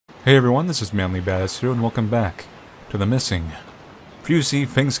Hey everyone, this is Manly Badass here, and welcome back to The Missing. For you see,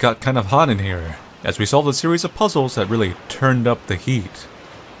 things got kind of hot in here, as we solved a series of puzzles that really turned up the heat.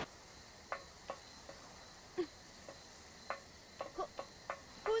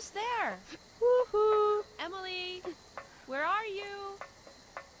 Who's there? Woohoo! Emily, where are you?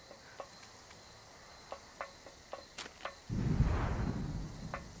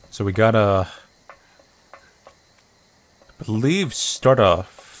 So we gotta, I believe, start a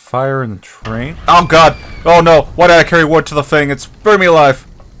fire in the train. Oh god! Oh no! Why did I carry wood to the thing? It's burning me alive!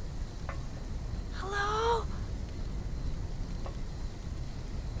 Hello?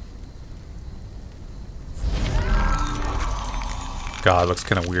 God, it looks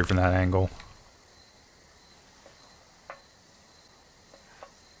kind of weird from that angle.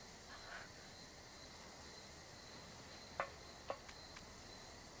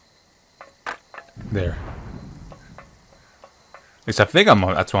 There. At least I think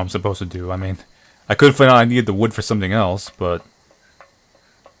that's what I'm supposed to do. I mean, I could find out I needed the wood for something else, but...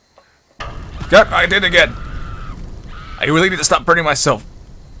 Yep, I did again! I really need to stop burning myself.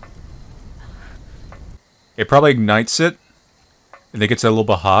 It probably ignites it, and it gets a little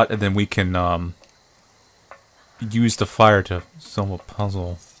bit hot, and then we can, use the fire to solve a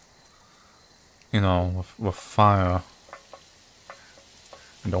puzzle. You know, with fire.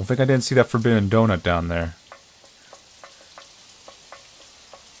 I don't think I didn't see that forbidden donut down there.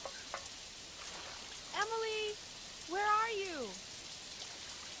 Emily, where are you?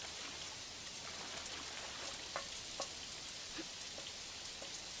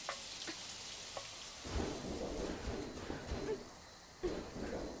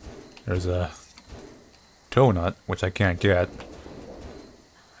 There's a donut, which I can't get.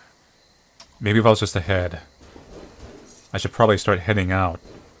 Maybe if I was just ahead. I should probably start heading out.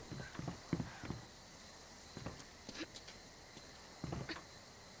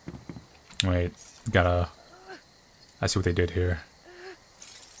 Wait, gotta... I see what they did here.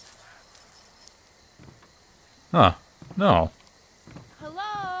 Huh. No.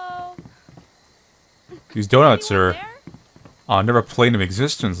 Hello? These donuts Anyone are there? on never plane of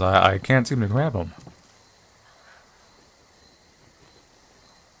existence. I can't seem to grab them.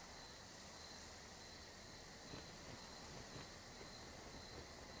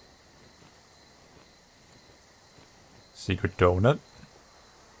 Secret donut?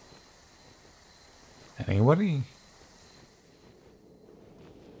 Anybody?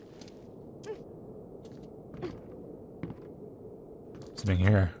 Something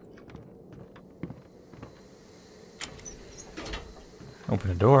here. Open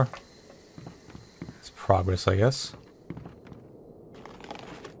the door. It's progress, I guess.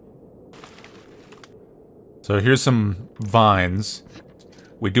 So here's some vines.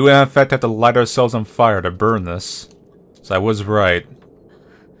 We do in fact have to light ourselves on fire to burn this. So I was right.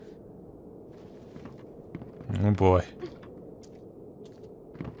 Oh boy.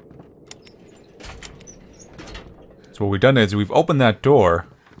 So what we've done is we've opened that door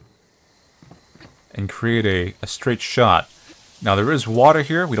and create a straight shot. Now there is water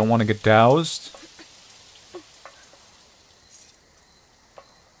here. We don't want to get doused.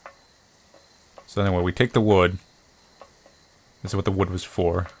 So anyway, we take the wood. This is what the wood was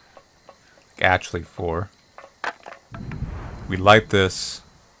for. Actually for. We light this.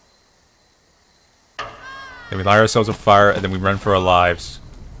 Then we light ourselves on fire, and then we run for our lives.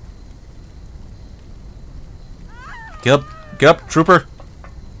 Get up, trooper!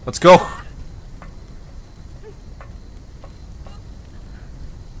 Let's go!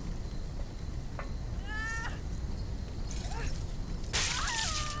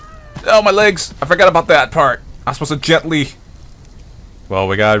 Oh, my legs! I forgot about that part! I'm supposed to gently... Well,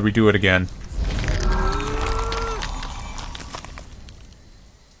 we gotta redo it again.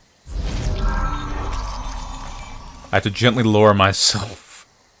 I have to gently lower myself.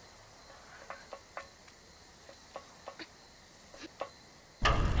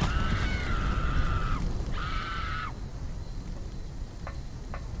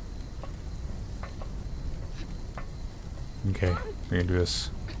 Okay, we're gonna do this.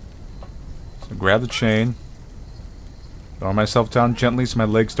 So grab the chain. Lower myself down gently so my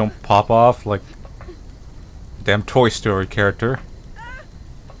legs don't pop off like a damn Toy Story character.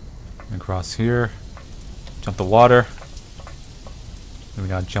 And across here. Jump the water. Then we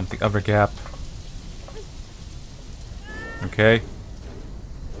gotta jump the other gap. Okay.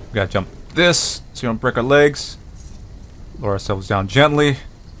 We gotta jump this so we don't break our legs. Lower ourselves down gently.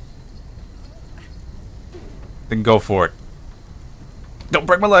 Then go for it. Don't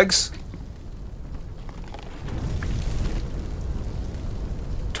break my legs!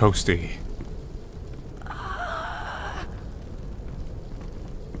 Toasty.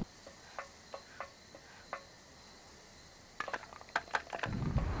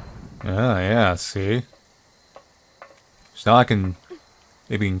 Ah, yeah, see? So now I can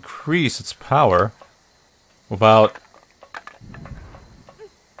maybe increase its power without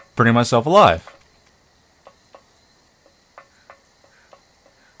burning myself alive.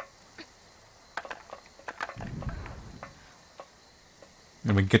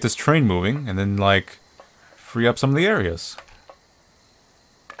 And we can get this train moving, and then, like, free up some of the areas.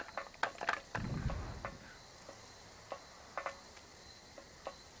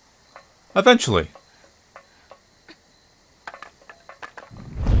 Eventually.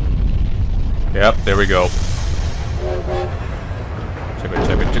 Yep, there we go.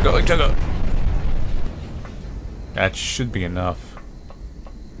 Chugga. That should be enough.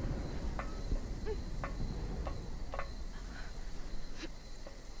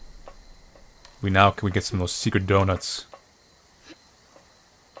 Can we get some of those secret donuts?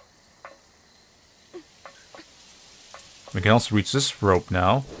 We can also reach this rope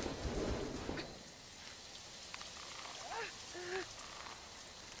now.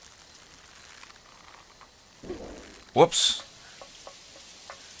 Whoops.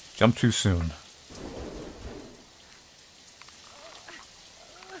 Jump too soon.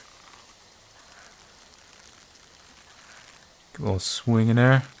 Get a little swing in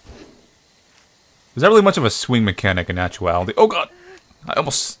there. There's not really much of a swing mechanic in actuality. Oh god! I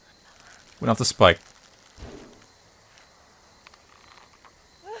almost went off the spike.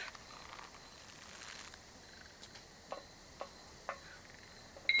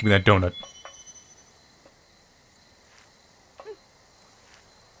 Give me that donut.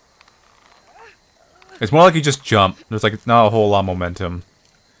 It's more like you just jump. There's like not a whole lot of momentum,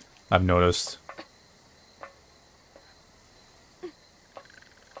 I've noticed.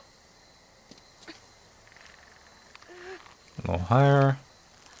 A little higher.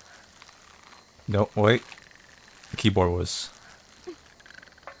 Nope, wait. The keyboard was...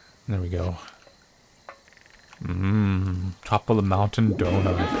 There we go. Top of the mountain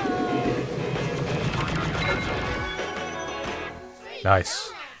donut.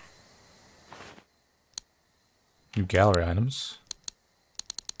 Nice. New gallery items.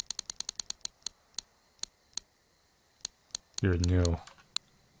 You're new.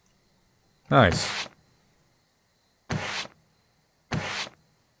 Nice.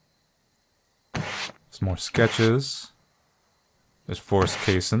 Some more sketches. There's Forest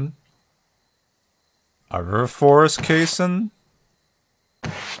Cason. Other Forest Cason?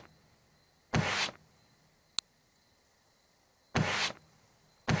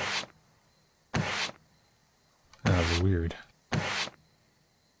 That was weird.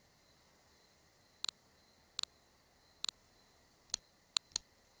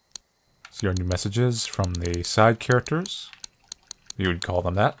 See our new messages from the side characters. You would call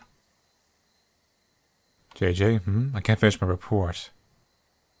them that. JJ, I can't finish my report.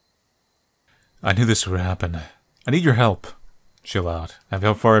 I knew this would happen. I need your help. Chill out.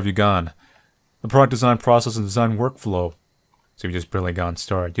 How far have you gone? The product design process and design workflow. So you just barely gotten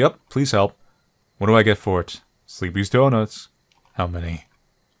started. Yep, please help. What do I get for it? Sleepy's Donuts. How many?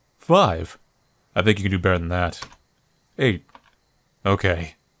 5. I think you can do better than that. 8.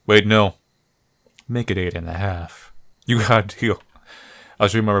 Okay. Wait, no. Make it 8.5. You got a deal. I'll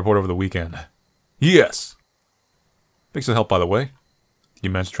show you my report over the weekend. Yes! Thanks for the help, by the way. You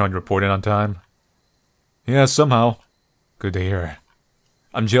managed to turn your report in on time? Yeah, somehow. Good to hear.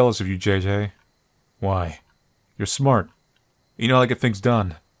 I'm jealous of you, JJ. Why? You're smart. You know how to get things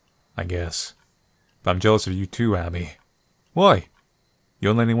done. I guess. But I'm jealous of you too, Abby. Why? You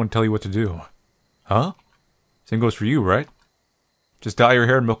don't let anyone tell you what to do. Huh? Same goes for you, right? Just dye your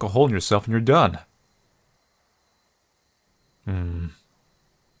hair and milk a hole in yourself and you're done.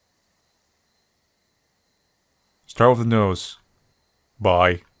 Start with the nose.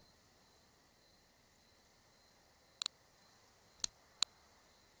 Bye.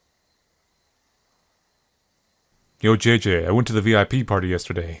 Yo, JJ, I went to the VIP party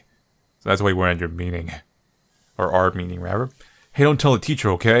yesterday. So that's why we're at your meeting. Or our meeting, rather. Hey, don't tell the teacher,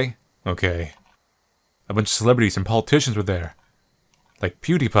 okay? Okay. A bunch of celebrities and politicians were there. Like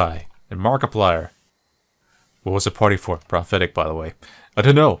PewDiePie and Markiplier. What was the party for? Prophetic, by the way. I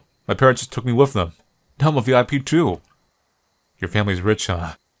don't know. My parents just took me with them. Now I'm a VIP too. Your family's rich,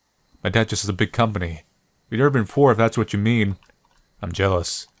 huh? My dad just has a big company. We've never been poor if that's what you mean. I'm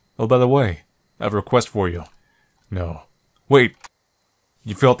jealous. Oh, by the way, I have a request for you. No. Wait.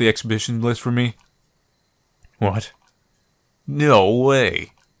 You fill out the exhibition list for me? What? No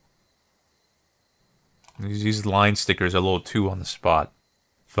way. These line stickers are a little too on the spot.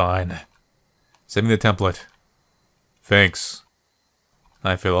 Fine. Send me the template. Thanks.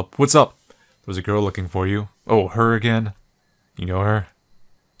 Hi, Philip. What's up? There's a girl looking for you. Oh, her again? You know her?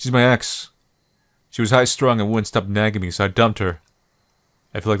 She's my ex. She was high-strung and wouldn't stop nagging me, so I dumped her.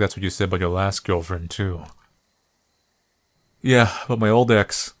 I feel like that's what you said about your last girlfriend, too. Yeah, but my old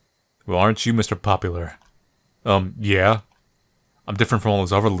ex. Well, aren't you Mr. Popular? Yeah. I'm different from all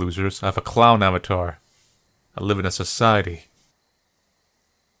those other losers. I have a clown avatar. I live in a society.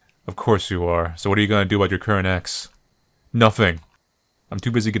 Of course you are. So what are you gonna do about your current ex? Nothing. I'm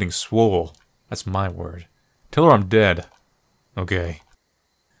too busy getting swole. That's my word. Tell her I'm dead. Okay.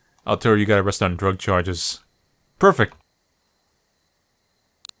 I'll tell her you got arrested on drug charges. Perfect.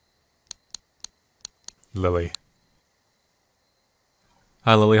 Lily.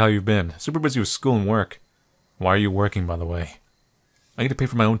 Hi Lily, how you been? Super busy with school and work. Why are you working, by the way? I need to pay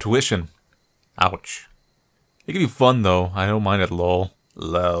for my own tuition. Ouch. It can be fun, though. I don't mind it, lol.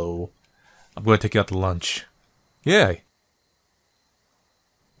 Low. I'm going to take you out to lunch. Yay.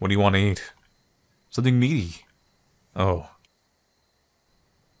 What do you want to eat? Something meaty. Oh.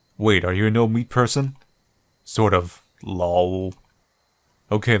 Wait, are you a no-meat person? Sort of. Lol.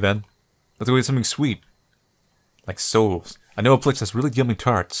 Okay, then. Let's go get something sweet. Like souls. I know a place that's really yummy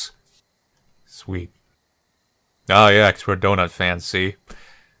tarts. Sweet. Oh yeah, 'cause we're donut fans, see?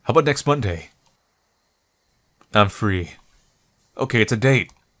 How about next Monday? I'm free. Okay, it's a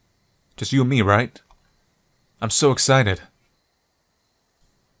date. Just you and me, right? I'm so excited.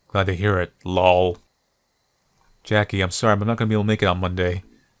 Glad to hear it, lol. Jackie, I'm sorry, but I'm not gonna be able to make it on Monday.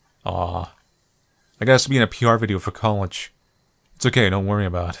 Aw. I gotta be in a PR video for college. It's okay, don't worry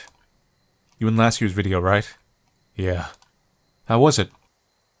about it. You in last year's video, right? Yeah. How was it?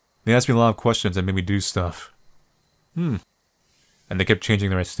 They asked me a lot of questions and made me do stuff. And they kept changing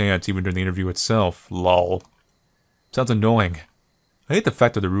their stance even during the interview itself. Lol. Sounds annoying. I hate the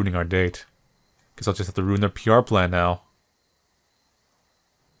fact that they're ruining our date. Guess I'll just have to ruin their PR plan now.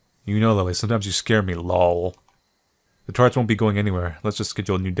 You know, Lily, sometimes you scare me, lol. The tarts won't be going anywhere. Let's just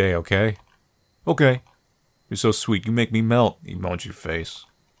schedule a new day, okay? Okay. You're so sweet, you make me melt, emoji face.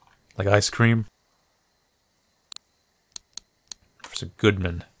 Like ice cream? Professor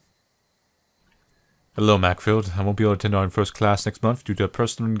Goodman. Hello, Macfield. I won't be able to attend our first class next month due to a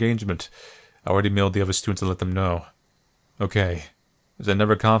personal engagement. I already mailed the other students to let them know. Okay. Is that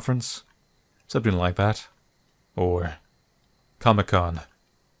never a conference? Something like that. Or Comic-Con.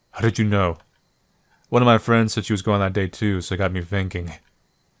 How did you know? One of my friends said she was going that day too, so it got me thinking.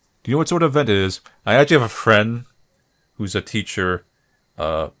 Do you know what sort of event it is? I actually have a friend who's a teacher,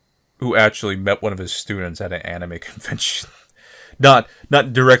 who actually met one of his students at an anime convention. Not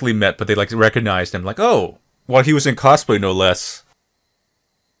directly met, but they like recognized him, like, oh, well, he was in cosplay, no less.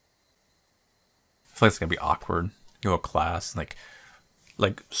 I feel like it's gonna be awkward. You go to class,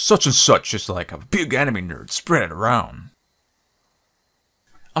 like such and such is like a big anime nerd. Spread it around.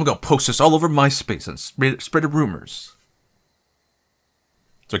 I'm gonna post this all over MySpace and spread the rumors.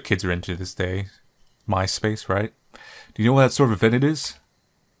 That's what kids are into this day. MySpace, right? Do you know what that sort of event it is?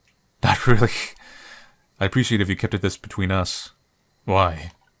 Not really. I appreciate if you kept it this between us.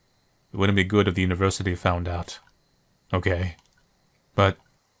 Why? It wouldn't be good if the university found out. Okay. But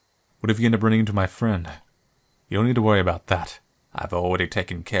what if you end up running into my friend? You don't need to worry about that. I've already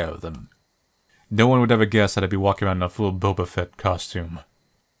taken care of them. No one would ever guess that I'd be walking around in a full Boba Fett costume.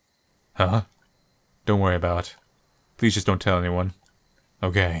 Huh? Don't worry about it. Please just don't tell anyone.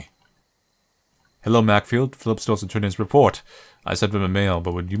 Okay. Hello, Macfield. Philip still has to turn in his report. I sent him a mail,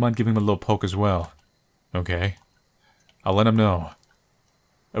 but would you mind giving him a little poke as well? Okay. I'll let him know.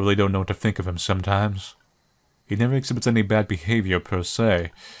 I really don't know what to think of him sometimes. He never exhibits any bad behavior per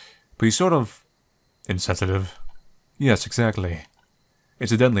se, but he's sort of insensitive. Yes, exactly.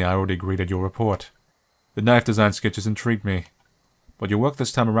 Incidentally, I already graded your report. The knife design sketches intrigued me, but your work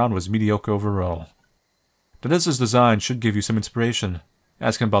this time around was mediocre overall. Dennis's design should give you some inspiration.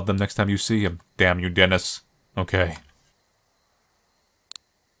 Ask him about them next time you see him. Damn you, Dennis. Okay.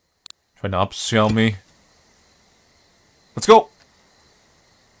 Trying to upsell me. Let's go!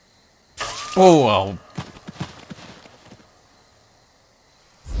 Oh, well.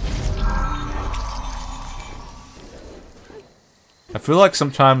 I feel like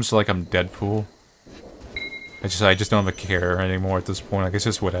sometimes, like, I'm Deadpool. I just don't have a care anymore at this point. Like, it's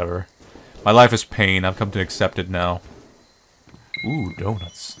just whatever. My life is pain. I've come to accept it now. Ooh,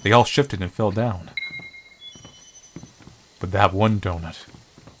 donuts. They all shifted and fell down. But that one donut.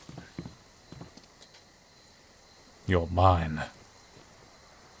 You're mine.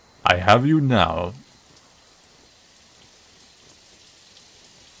 I have you now.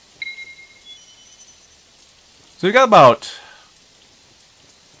 So you got about...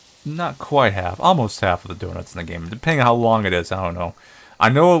 not quite half. Almost half of the donuts in the game. Depending on how long it is, I don't know. I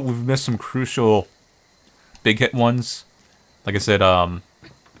know we've missed some crucial big hit ones. Like I said,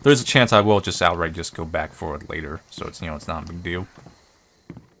 There's a chance I will just outright just go back for it later, so it's, you know, it's not a big deal.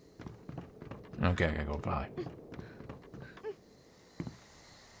 Okay, I gotta go by.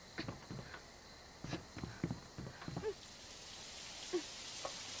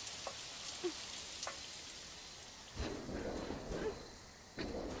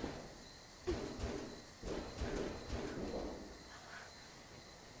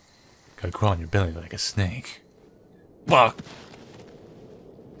 Gotta crawl on your belly like a snake. Fuck!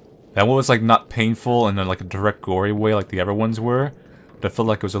 That one was like not painful in like a direct gory way like the other ones were, but I felt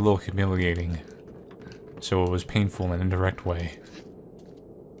like it was a little humiliating. So it was painful in an indirect way.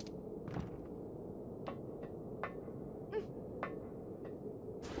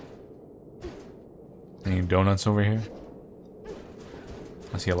 Any donuts over here?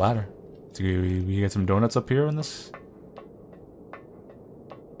 I see a ladder. Do we get some donuts up here on this?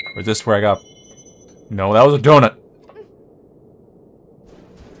 Or is this where I got... No, that was a donut!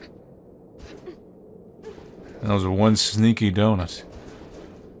 That was one sneaky donut.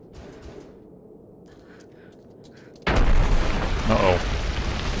 Uh-oh.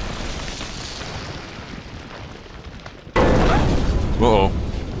 Uh-oh.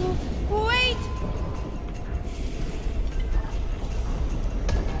 Wait!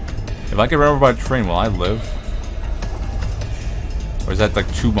 If I get run over by a train, will I live? Or is that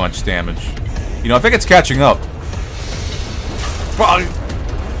like too much damage? You know, I think it's catching up.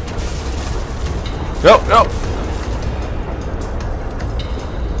 Nope, nope.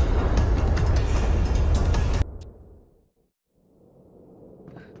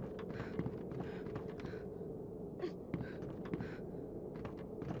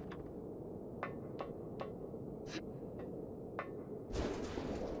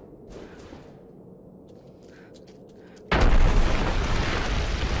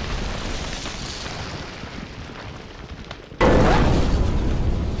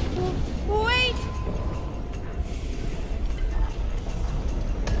 Wait!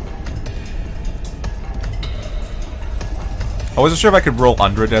 I wasn't sure if I could roll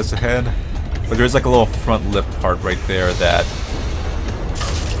under it as a head, but there's like a little front lip part right there that...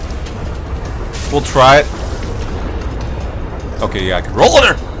 We'll try it. Okay, yeah, I can roll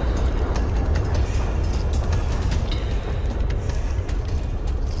under!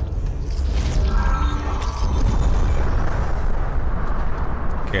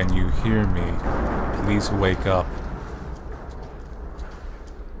 Can you hear me? Please wake up.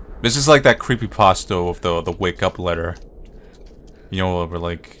 This is like that creepypasta of the wake up letter. You know, where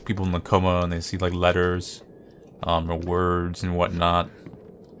like people in the coma and they see like letters, or words and whatnot.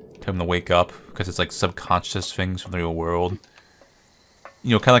 Tell them to wake up because it's like subconscious things from the real world.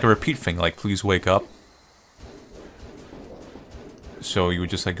 You know, kind of like a repeat thing, like please wake up. So you would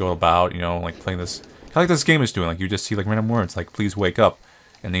just like go about, you know, like playing this, kind of like this game is doing. Like you just see like random words, like please wake up,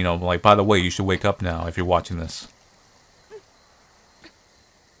 and you know, like by the way, you should wake up now if you're watching this.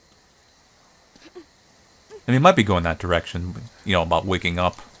 And it might be going that direction, you know, about waking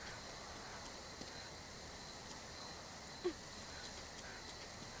up.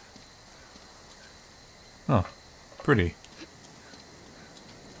 Huh. Pretty.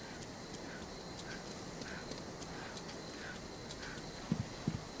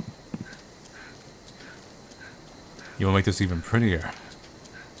 You will make this even prettier.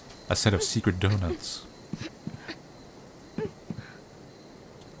 A set of secret donuts.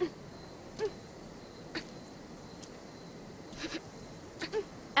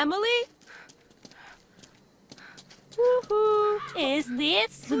 Emily? Woohoo! Is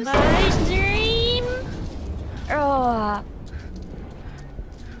this my dream? Or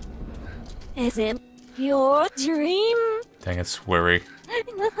is it your dream? Dang it, Swery.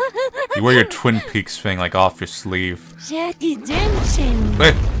 You wear your Twin Peaks thing like off your sleeve. Jackie Junction.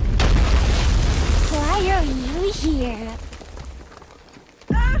 Wait. Why are you here?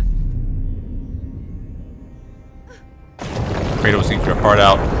 Kratos, eat your heart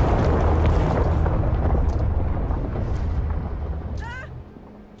out.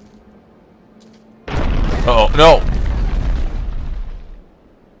 Uh-oh, no!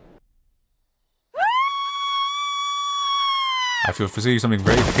 I feel foresee something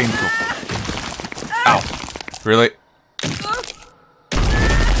very painful. Ow. Really?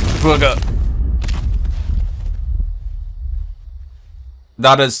 Bugger.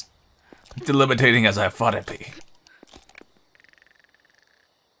 Not as delimitating as I thought it'd be.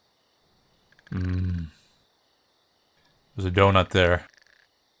 There's a donut there.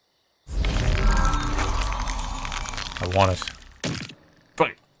 I want it.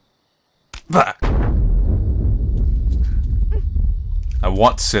 But I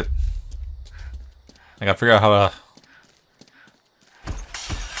want sit. I gotta figure out how to...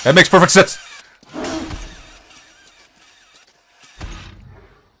 That makes perfect sense!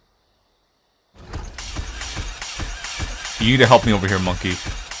 You need to help me over here, monkey.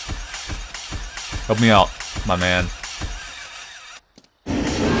 Help me out, my man.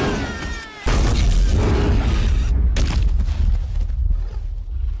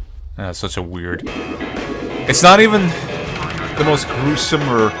 That's such a weird... It's not even the most gruesome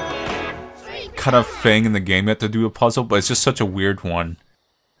or kind of thing in the game yet to do a puzzle, but it's just such a weird one.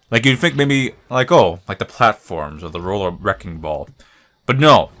 Like, you'd think maybe, like, oh, like the platforms or the roller wrecking ball. But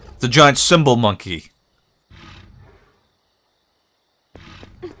no, it's a giant cymbal monkey.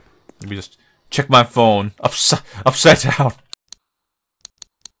 Let me just check my phone. Upside down.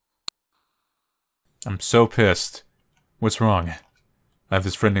 I'm so pissed. What's wrong? I have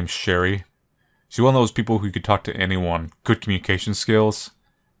this friend named Sherry. She's one of those people who could talk to anyone. Good communication skills.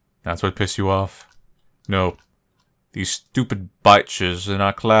 That's what pissed you off? No. These stupid bitches in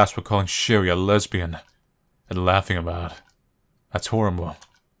our class were calling Sherry a lesbian. And laughing about it. That's horrible.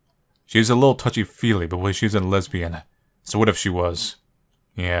 She's a little touchy-feely, but she's a lesbian. So what if she was?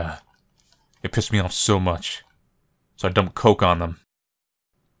 Yeah. It pissed me off so much. So I dumped coke on them.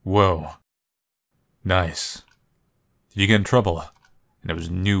 Whoa. Nice. Did you get in trouble? And it was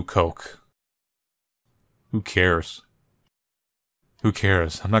new coke. Who cares? Who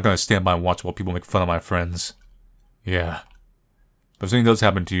cares? I'm not gonna stand by and watch while people make fun of my friends. Yeah. But if something does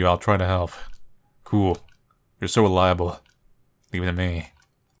happen to you, I'll try to help. Cool. You're so reliable. Leave it to me.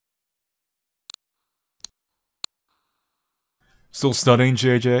 Still studying,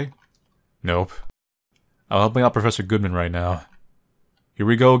 JJ? Nope. I'm helping out Professor Goodman right now. Here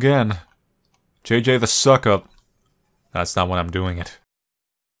we go again. JJ the suck-up. That's not when I'm doing it.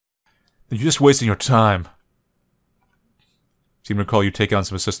 You're just wasting your time. Seem to recall you take on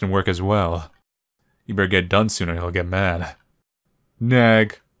some assistant work as well. You better get it done soon or he'll get mad.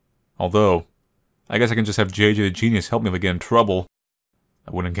 Nag. Although, I guess I can just have JJ the Genius help me if I get in trouble.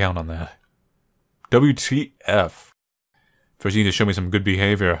 I wouldn't count on that. WTF. First you need to show me some good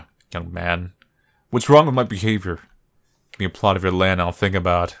behavior, young man. What's wrong with my behavior? Give me a plot of your land I'll think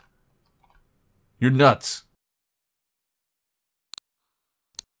about. You're nuts.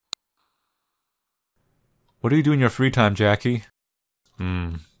 What do you do in your free time, Jackie?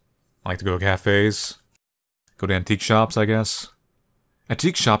 I like to go to cafes. Go to antique shops, I guess.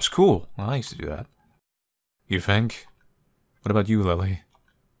 Antique shops? Cool. Well, I used to do that. You think? What about you, Lily?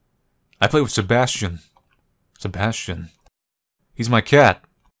 I play with Sebastian. Sebastian. He's my cat.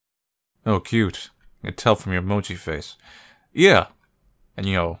 Oh, cute. I can tell from your emoji face. Yeah. And,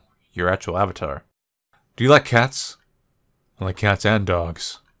 you know, your actual avatar. Do you like cats? I like cats and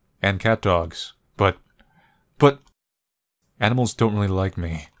dogs. And cat dogs. But... animals don't really like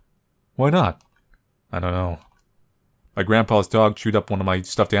me. Why not? I don't know. My grandpa's dog chewed up one of my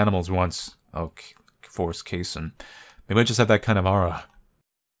stuffed animals once. Oh, Forrest Kaysen. Maybe I just have that kind of aura.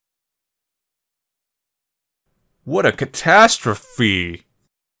 What a catastrophe!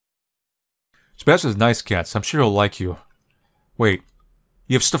 Sebastian's nice cat, so I'm sure he'll like you. Wait,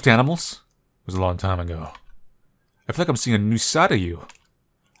 you have stuffed animals? It was a long time ago. I feel like I'm seeing a new side of you.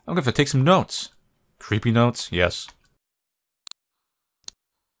 I'm gonna have to take some notes. Creepy notes? Yes.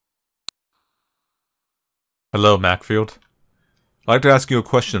 Hello, Macfield. I'd like to ask you a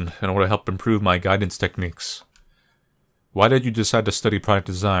question in order to help improve my guidance techniques. Why did you decide to study product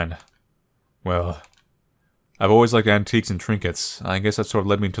design? Well, I've always liked antiques and trinkets. I guess that sort of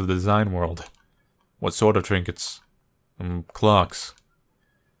led me into the design world. What sort of trinkets? Clocks.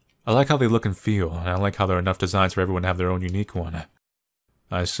 I like how they look and feel, and I like how there are enough designs for everyone to have their own unique one.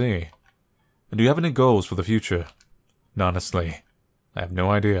 I see. And do you have any goals for the future? Honestly, I have no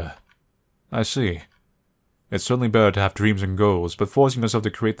idea. I see. It's certainly better to have dreams and goals, but forcing yourself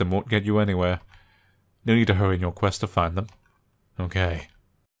to create them won't get you anywhere. No need to hurry in your quest to find them. Okay.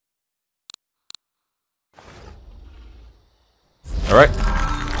 Alright.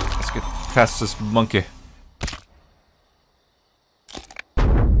 Let's get past this monkey.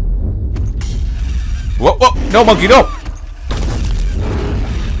 Whoa, whoa! No, monkey, no!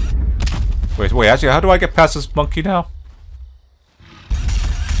 Wait, actually, how do I get past this monkey now?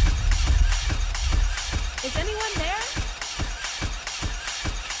 Is anyone there?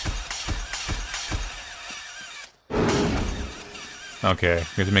 Okay,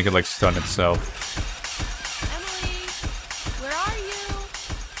 we have to make it like stun itself. Emily, where are you?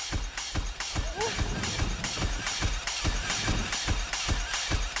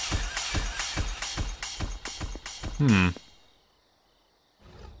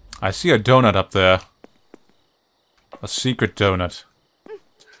 I see a donut up there. A secret donut.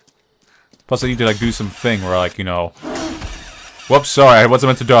 Plus I need to like do some thing where like, you know, Whoops, sorry, I wasn't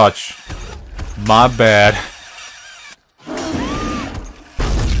meant to dodge. My bad.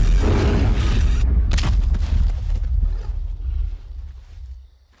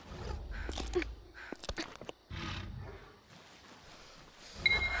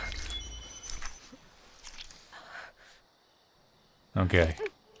 Okay.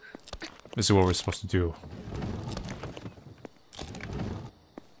 This is what we're supposed to do.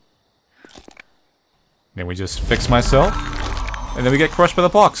 Then we just fix myself. And then we get crushed by the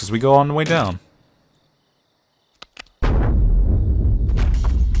box as we go on the way down.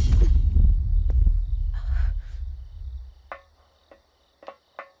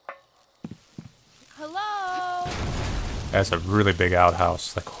 Hello? That's a really big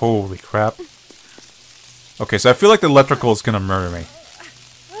outhouse. Like, holy crap. Okay, so I feel like the electrical is gonna murder me.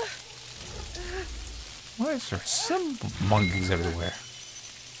 Why is there some monkeys everywhere?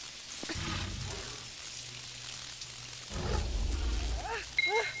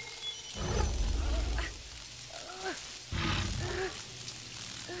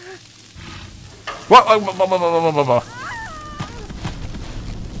 What?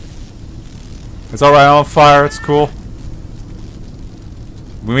 It's alright, I'm on fire, it's cool.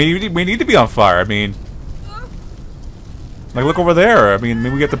 We need to be on fire, I mean... Like, look over there, I mean,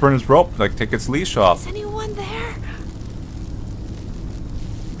 maybe we get to burn his rope, like, take its leash off. Is anyone there?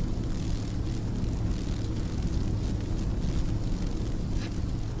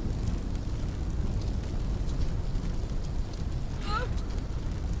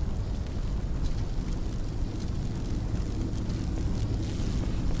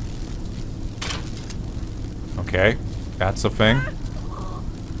 Okay, that's a thing.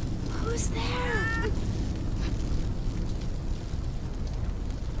 Who's there?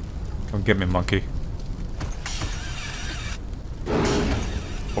 Come get me, monkey.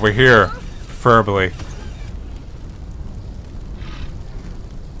 Over here, preferably.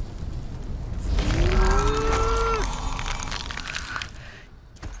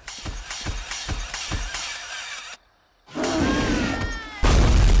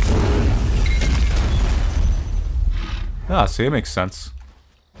 Ah, see, it makes sense.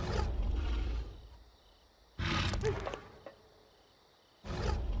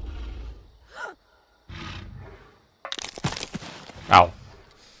 Ow.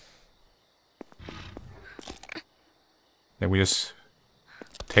 Then we just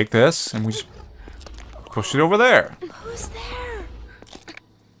take this and we just push it over there. Who's there?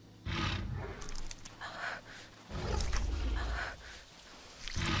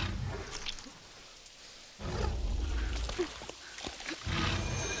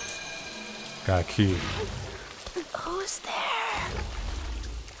 Got a key. Who's there?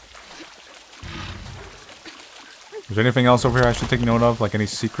 Is there anything else over here I should take note of? Like any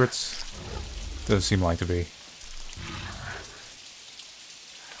secrets? Doesn't seem like to be.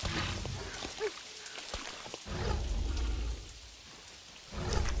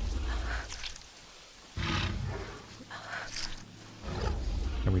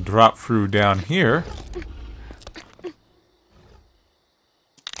 And we drop through down here.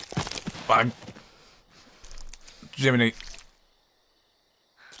 Bye. Jiminy.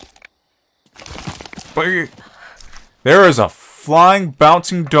 Bye. There is a flying,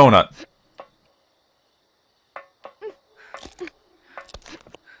 bouncing donut.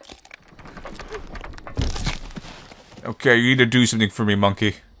 Okay, you need to do something for me,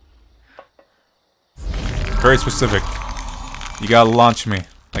 monkey. Very specific. You gotta launch me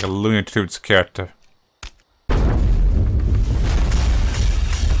like a Looney Tunes character.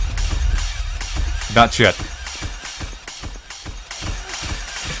 Not yet.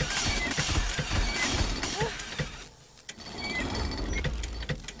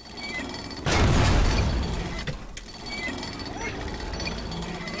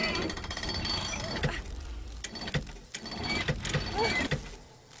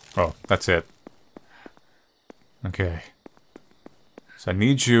 Oh, that's it. Okay. So I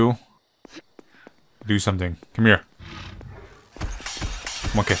need you to do something. Come here.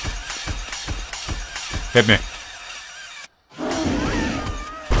 Monkey. Hit me.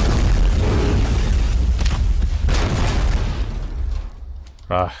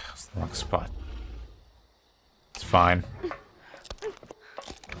 Ah, it's the wrong spot. It's fine.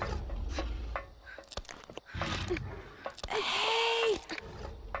 Hey!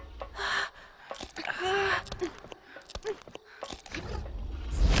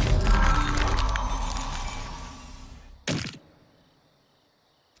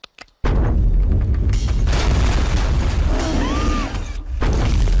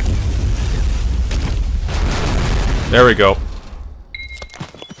 There we go.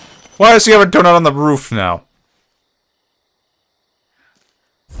 Why does he have a donut on the roof now?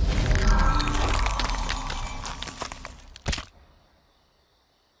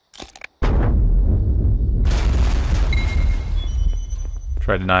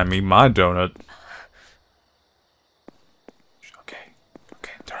 Try to deny me my donut. Okay.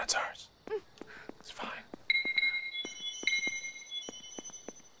 Okay, donut's ours. It's fine.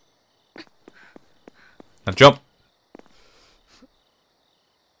 Now jump!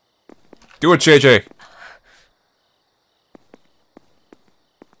 Do it, JJ!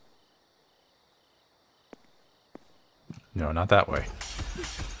 No, not that way.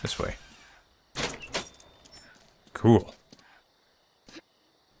 This way. Cool.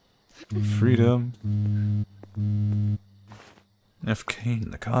 Freedom. F.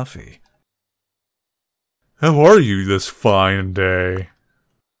 Kane, the coffee. How are you this fine day?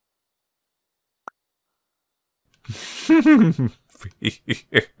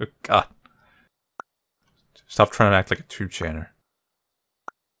 God. Stop trying to act like a two-channer.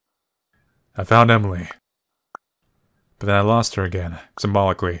 I found Emily. But then I lost her again,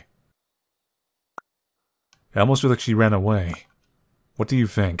 symbolically. I almost feel like she ran away. What do you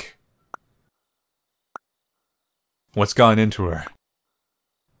think? What's gotten into her?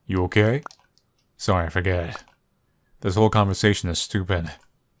 You okay? Sorry, I forget. This whole conversation is stupid.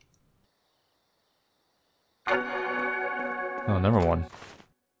 Oh, never one.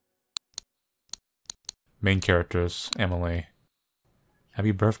 Main characters, Emily.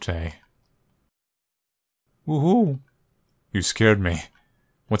 Happy birthday. Woohoo! You scared me.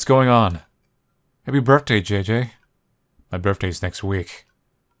 What's going on? Happy birthday, JJ. My birthday's next week.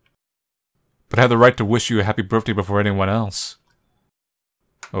 But I have the right to wish you a happy birthday before anyone else.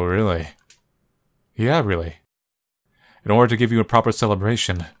 Oh, really? Yeah, really. In order to give you a proper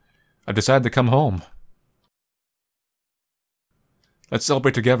celebration, I decided to come home. Let's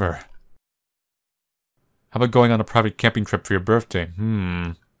celebrate together. How about going on a private camping trip for your birthday?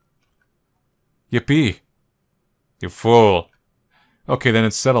 Yippee! You fool. Okay, then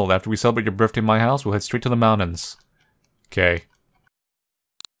it's settled. After we celebrate your birthday in my house, we'll head straight to the mountains. Okay.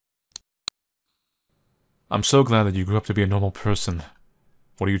 I'm so glad that you grew up to be a normal person.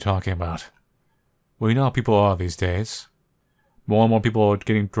 What are you talking about? Well, you know how people are these days. More and more people are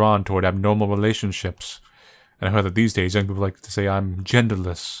getting drawn toward abnormal relationships. And I heard that these days young people like to say I'm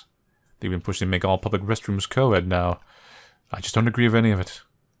genderless. They've been pushing to make all public restrooms co-ed now. I just don't agree with any of it.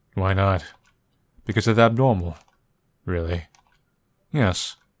 Why not? Because it's abnormal. Really?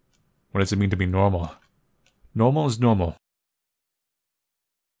 Yes. What does it mean to be normal? Normal is normal.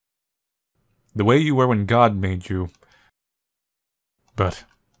 The way you were when God made you. But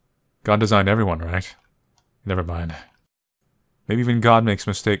God designed everyone, right? Never mind. Maybe even God makes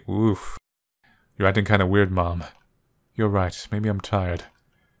mistakes. Oof. You're acting kind of weird, Mom. You're right. Maybe I'm tired.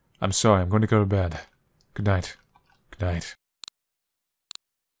 I'm sorry. I'm going to go to bed. Good night. Good night.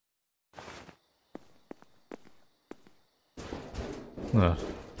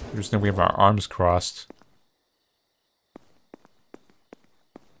 Just know we have our arms crossed.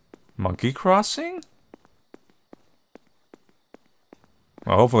 Monkey crossing?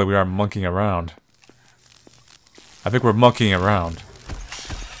 Well, hopefully we aren't monkeying around. I think we're monkeying around.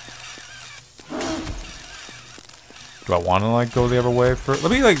 Do I want to, like, go the other way first?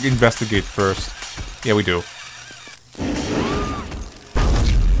 Let me, like, investigate first. Yeah, we do.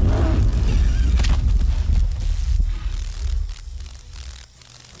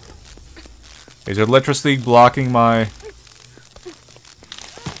 Is electricity blocking my...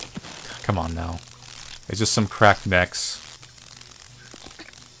 Come on now. It's just some cracked necks.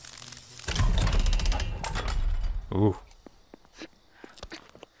 Ooh.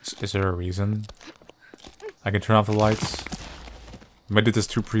 Is there a reason I can turn off the lights? Maybe I did this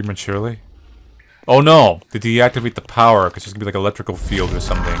too prematurely? Oh no! To deactivate the power, because there's gonna be like an electrical field or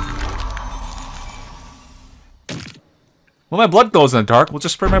something. Well, my blood glows in the dark. We'll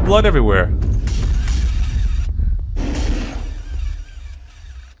just spray my blood everywhere.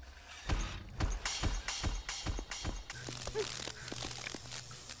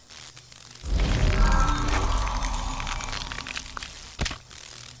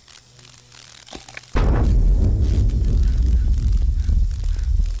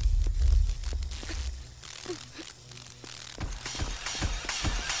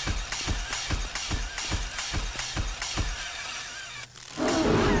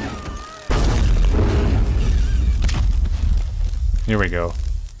 Here we go.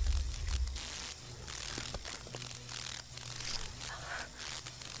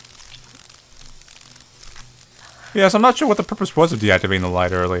 Yes, I'm not sure what the purpose was of deactivating the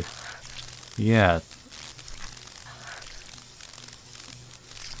light early. Yeah.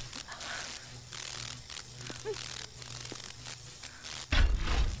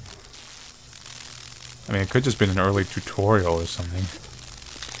 I mean, it could just been an early tutorial or something.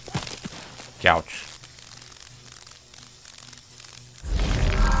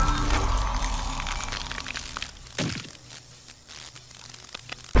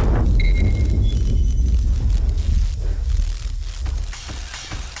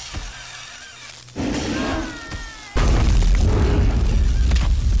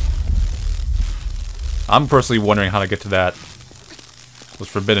 I'm personally wondering how to get to that. Those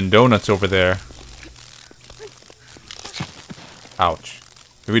forbidden donuts over there. Ouch.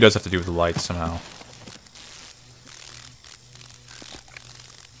 Maybe it does have to do with the lights somehow.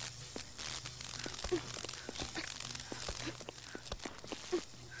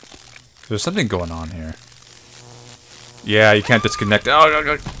 There's something going on here. Yeah, you can't disconnect.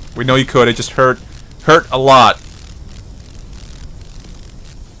 Oh, we know you could. It just hurt a lot.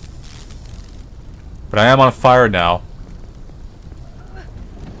 But I am on fire now.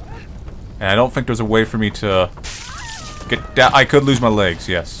 And I don't think there's a way for me to get down. I could lose my legs,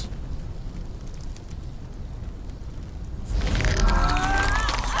 yes.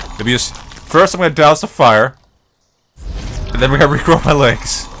 Maybe just first I'm gonna douse the fire. And then we're gonna regrow my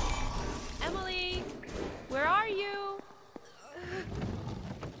legs. Emily, where are you?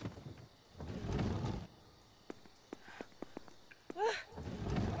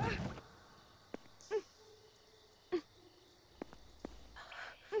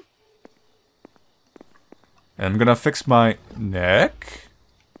 And I'm gonna fix my neck.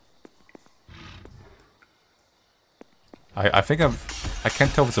 I think I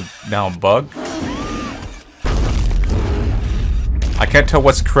can't tell if it's now a bug. I can't tell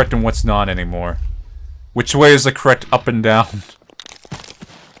what's correct and what's not anymore. Which way is the correct up and down?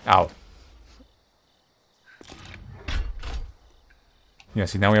 Ow. Yeah,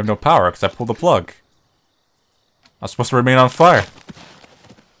 see, now we have no power because I pulled the plug. I'm supposed to remain on fire.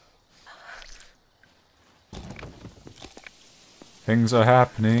 Things are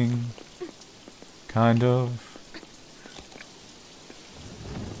happening. Kind of.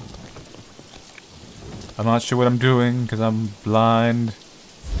 I'm not sure what I'm doing because I'm blind.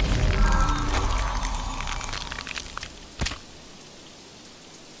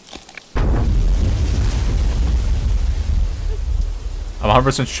 I'm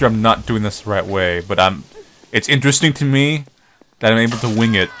 100% sure I'm not doing this the right way, but it's interesting to me that I'm able to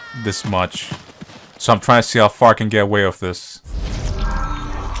wing it this much. So I'm trying to see how far I can get away with this.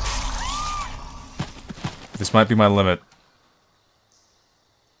 This might be my limit.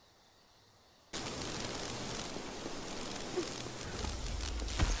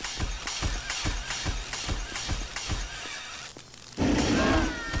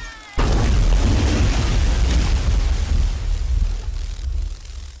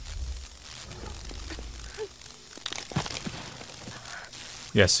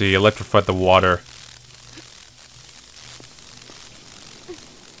 Yeah, see, electrified the water.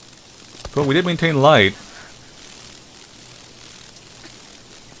 But we did maintain light.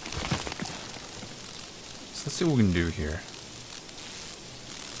 So let's see what we can do here.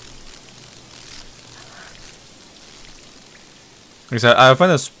 Like I said, I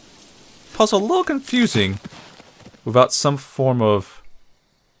find this puzzle a little confusing without some form of,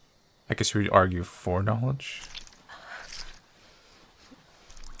 I guess you would argue, foreknowledge.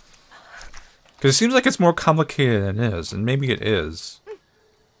 Because it seems like it's more complicated than it is, and maybe it is.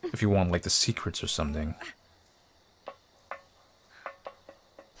 If you want, like, the secrets or something.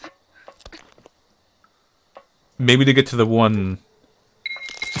 Maybe to get to the one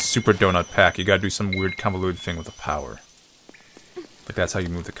super donut pack, you gotta do some weird convoluted thing with the power. Like, that's how you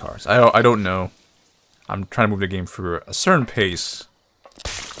move the cars. I don't know. I'm trying to move the game through a certain pace.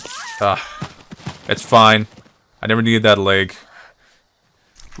 It's fine. I never needed that leg.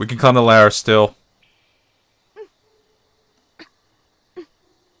 We can climb the ladder still.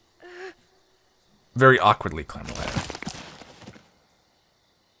 Very awkwardly climb the ladder.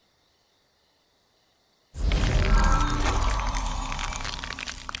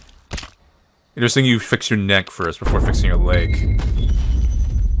 Interesting you fix your neck first before fixing your leg.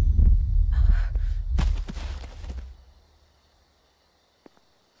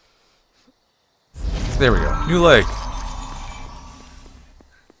 There we go. New leg.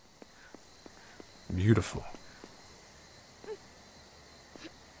 Beautiful.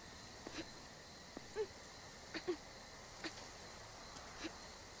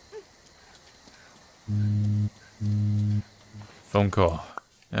 Phone call.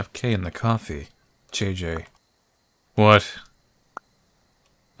 FK in the coffee. JJ. What?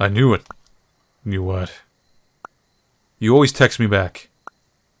 I knew it. Knew what? You always text me back.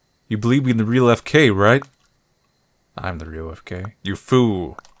 You believe me in the real FK, right? I'm the real FK. You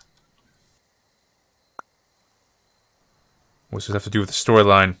fool. What does this have to do with the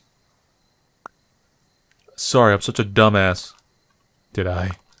storyline? Sorry, I'm such a dumbass. Did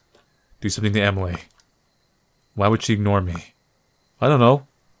I do something to Emily? Why would she ignore me? I don't know.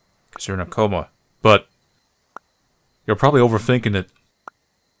 Because you're in a coma. But you're probably overthinking it.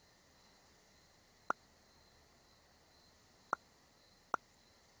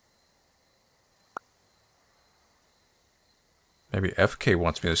 Maybe FK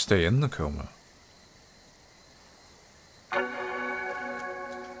wants me to stay in the coma.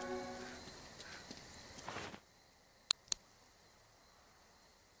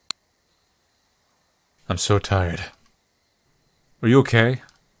 I'm so tired. Are you okay?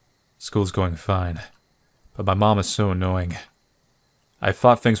 School's going fine. But my mom is so annoying. I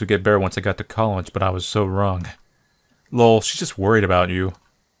thought things would get better once I got to college, but I was so wrong. Lol, she's just worried about you.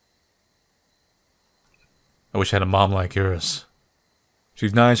 I wish I had a mom like yours.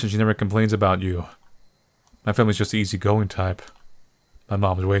 She's nice and she never complains about you. My family's just the easygoing type. My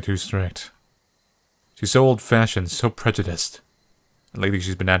mom's way too strict. She's so old-fashioned, so prejudiced. And lately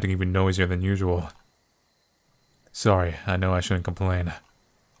she's been acting even noisier than usual. Sorry, I know I shouldn't complain.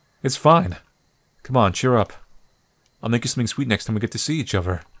 It's fine. Come on, cheer up. I'll make you something sweet next time we get to see each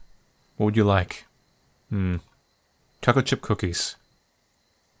other. What would you like? Chocolate chip cookies.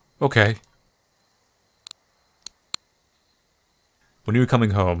 Okay. When are you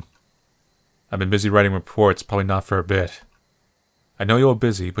coming home? I've been busy writing reports, probably not for a bit. I know you're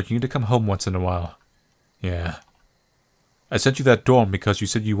busy, but you need to come home once in a while. Yeah. I sent you that dorm because you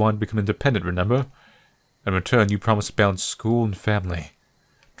said you wanted to become independent, remember? In return, you promised to balance school and family.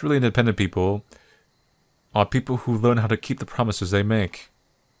 Truly independent people are people who learn how to keep the promises they make.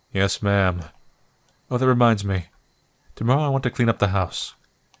 Yes, ma'am. Oh, that reminds me. Tomorrow I want to clean up the house.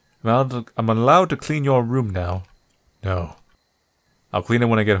 I'm allowed to clean your room now. No. I'll clean it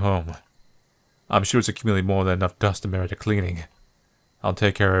when I get home. I'm sure it's accumulated more than enough dust to merit a cleaning. I'll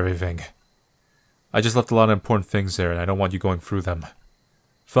take care of everything. I just left a lot of important things there, and I don't want you going through them.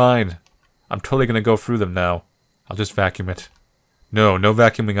 Fine. I'm totally gonna go through them now. I'll just vacuum it. No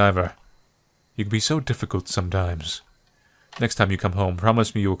vacuuming either. You can be so difficult sometimes. Next time you come home,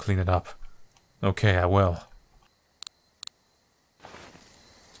 promise me you will clean it up. Okay, I will.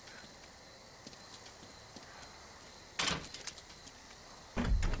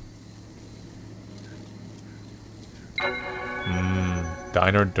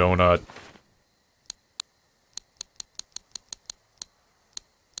 Diner donut.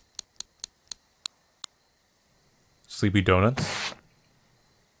 Sleepy donuts.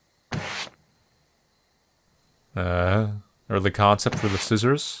 Early concept for the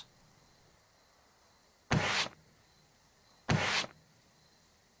scissors.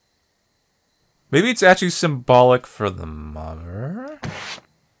 Maybe it's actually symbolic for the mother?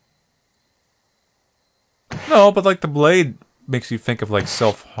 No, but like the blade makes you think of like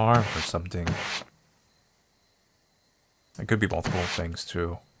self-harm or something. It could be multiple things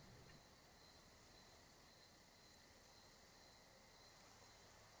too.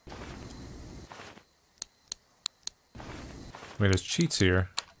 I mean, there's cheats here.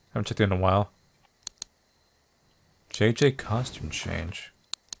 Haven't checked in a while. JJ costume change.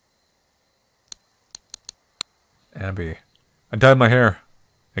 Abby. I dyed my hair.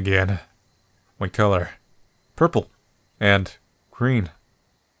 Again. What color? Purple. And green.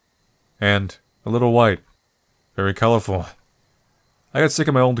 And a little white. Very colorful. I got sick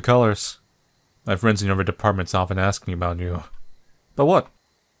of my old colors. My friends in your departments often ask me about you. But what?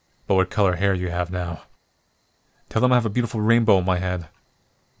 But what color hair you have now. Tell them I have a beautiful rainbow in my head.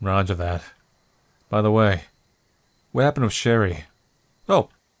 Roger that. By the way, what happened with Sherry? Oh,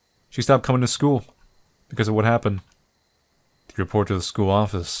 she stopped coming to school. Because of what happened. Did you report to the school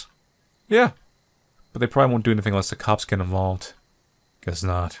office? Yeah. But they probably won't do anything unless the cops get involved. Guess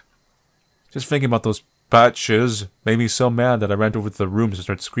not. Just thinking about those batches made me so mad that I ran over to the rooms and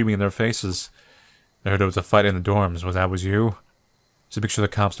started screaming in their faces. I heard there was a fight in the dorms. Was you? Just make sure the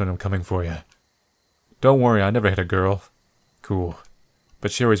cops know I'm coming for you. Don't worry, I never hit a girl. Cool.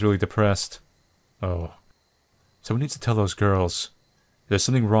 But Sherry's really depressed. Oh. Someone needs to tell those girls. There's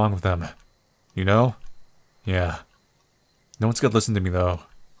something wrong with them. You know? Yeah. No one's gonna listen to me, though.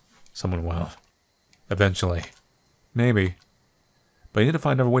 Someone will. Eventually. Maybe. But you need to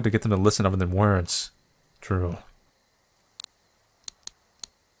find another way to get them to listen other than words. True.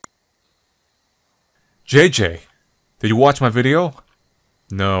 JJ! Did you watch my video?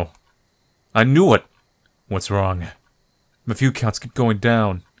 No. I knew it! What's wrong? My view counts keep going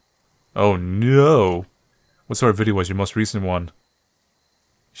down. Oh no! What sort of video was your most recent one?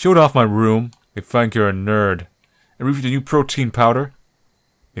 Showed off my room. They think you're a nerd. And reviewed a new protein powder.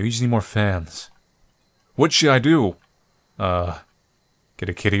 Maybe you just need more fans. What should I do? Get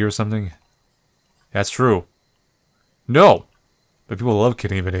a kitty or something? That's true. No! But people love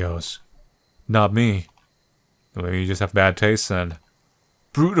kitty videos. Not me. Maybe you just have bad taste then.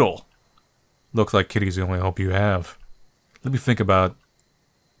 Brutal! Looks like kitty's the only hope you have. Let me think about it.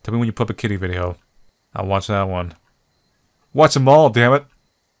 Tell me when you put up a kitty video. I'll watch that one. Watch them all, damn it!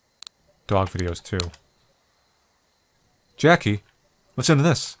 Dog videos too. Jackie, Listen to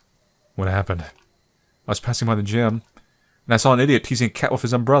this. What happened? I was passing by the gym, and I saw an idiot teasing a cat with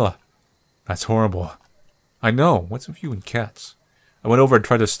his umbrella. That's horrible. I know. What's with you and cats? I went over and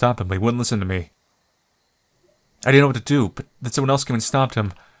tried to stop him, but he wouldn't listen to me. I didn't know what to do, but then someone else came and stopped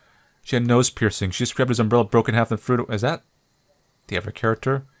him. She had nose piercing. She just grabbed his umbrella, broke in half, and threw it. Is that the other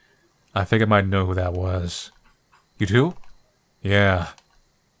character? I think I might know who that was. You do? Yeah.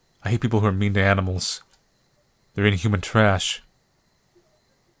 I hate people who are mean to animals. They're inhuman trash.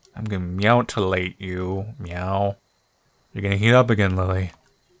 I'm gonna meow-tillate you. Meow. You're gonna heat up again, Lily.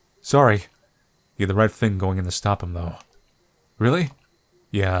 Sorry. You did the right thing going in to stop him, though. Really?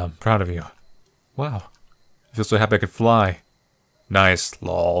 Yeah, I'm proud of you. Wow. I feel so happy I could fly. Nice,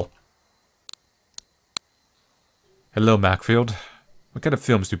 lol. Hello, Macfield. What kind of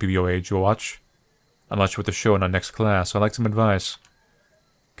films do PBOH watch? I'm not sure what they're showing on next class, so I'd like some advice.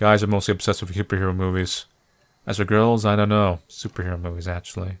 Guys are mostly obsessed with superhero movies. As for girls, I don't know. Superhero movies,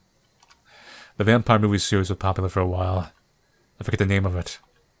 actually. The vampire movie series was popular for a while. I forget the name of it.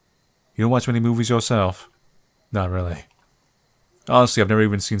 You don't watch many movies yourself? Not really. Honestly, I've never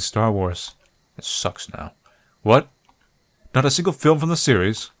even seen Star Wars. It sucks now. What? Not a single film from the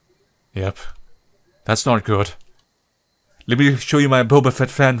series? Yep. That's not good. Let me show you my Boba Fett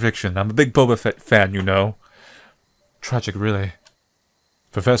fanfiction. I'm a big Boba Fett fan, you know. Tragic, really.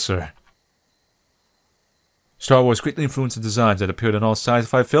 Professor. Star Wars greatly influenced the designs that appeared in all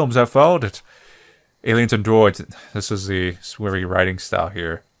sci-fi films that followed it. Aliens and Droids. This is the sweary writing style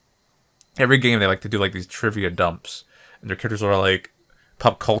here. Every game they like to do like these trivia dumps. And their characters are like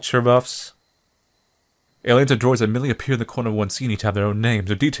pop culture buffs. Aliens and droids admittedly appear in the corner of one scene, each have their own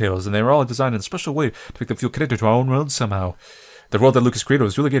names or details, and they were all designed in a special way to make them feel connected to our own world somehow. The world that Lucas created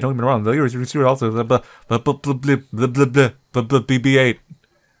was really good, don't get me wrong. The years also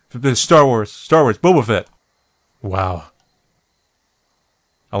BB-8. Star Wars, Boba Fett. Wow.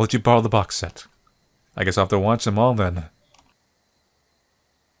 I'll let you borrow the box set. I guess I'll have to watch them all then.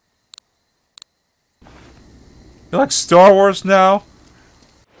 You like Star Wars now?